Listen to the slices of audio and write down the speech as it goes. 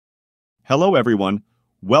Hello everyone,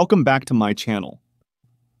 welcome back to my channel.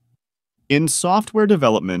 In software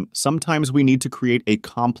development, sometimes we need to create a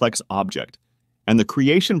complex object, and the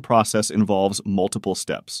creation process involves multiple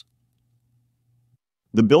steps.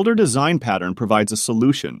 The builder design pattern provides a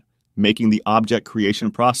solution, making the object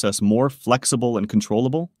creation process more flexible and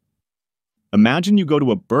controllable. Imagine you go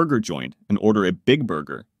to a burger joint and order a big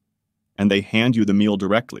burger, and they hand you the meal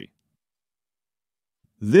directly.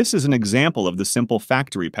 This is an example of the simple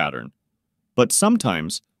factory pattern. But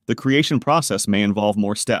sometimes, the creation process may involve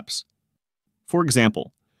more steps. For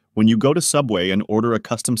example, when you go to Subway and order a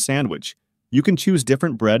custom sandwich, you can choose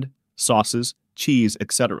different bread, sauces, cheese,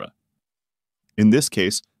 etc. In this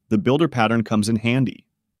case, the builder pattern comes in handy.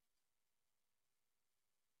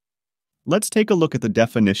 Let's take a look at the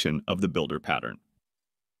definition of the builder pattern.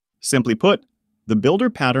 Simply put, the builder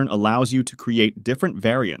pattern allows you to create different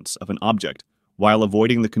variants of an object while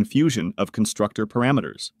avoiding the confusion of constructor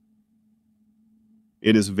parameters.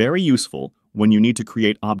 It is very useful when you need to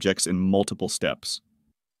create objects in multiple steps.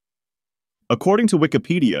 According to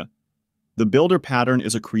Wikipedia, the builder pattern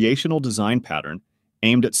is a creational design pattern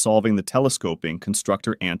aimed at solving the telescoping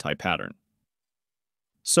constructor anti-pattern.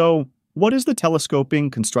 So, what is the telescoping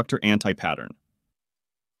constructor anti-pattern?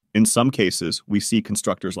 In some cases, we see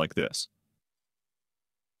constructors like this.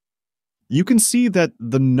 You can see that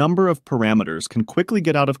the number of parameters can quickly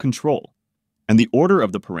get out of control, and the order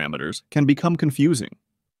of the parameters can become confusing.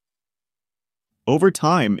 Over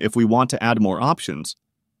time, if we want to add more options,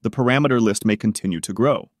 the parameter list may continue to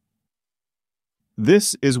grow.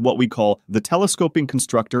 This is what we call the telescoping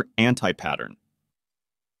constructor anti-pattern.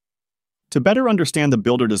 To better understand the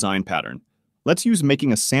builder design pattern, let's use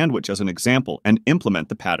making a sandwich as an example and implement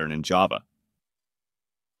the pattern in Java.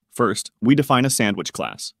 First, we define a sandwich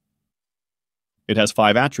class. It has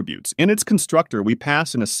 5 attributes. In its constructor, we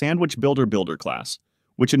pass in a sandwich builder class,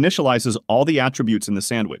 which initializes all the attributes in the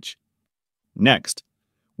sandwich. Next,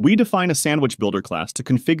 we define a sandwich builder class to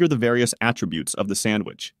configure the various attributes of the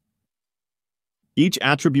sandwich. Each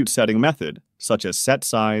attribute setting method, such as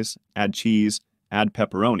setSize, add cheese, add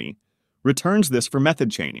pepperoni, returns this for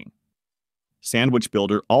method chaining. Sandwich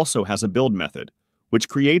builder also has a build method, which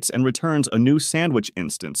creates and returns a new sandwich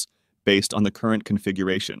instance based on the current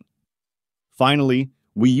configuration. Finally,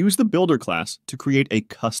 we use the builder class to create a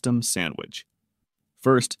custom sandwich.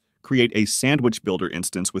 First, create a sandwich builder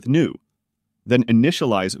instance with new, then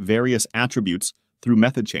initialize various attributes through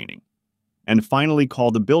method chaining, and finally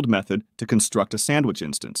call the build method to construct a sandwich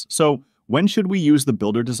instance. So, when should we use the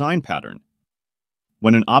builder design pattern?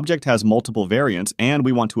 When an object has multiple variants and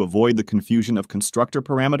we want to avoid the confusion of constructor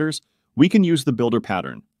parameters, we can use the builder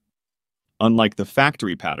pattern. Unlike the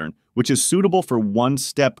factory pattern, which is suitable for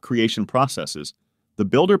one-step creation processes, the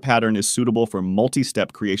builder pattern is suitable for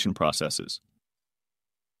multi-step creation processes.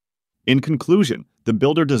 In conclusion, the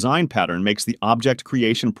builder design pattern makes the object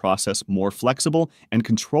creation process more flexible and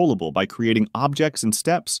controllable by creating objects in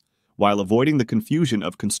steps while avoiding the confusion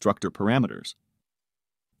of constructor parameters.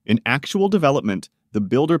 In actual development, the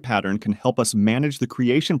builder pattern can help us manage the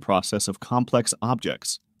creation process of complex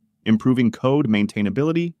objects, improving code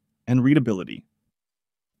maintainability and readability.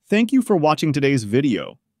 Thank you for watching today's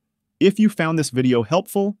video. If you found this video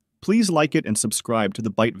helpful, please like it and subscribe to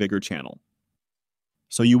the ByteVigor channel,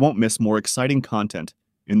 so you won't miss more exciting content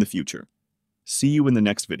in the future. See you in the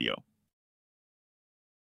next video.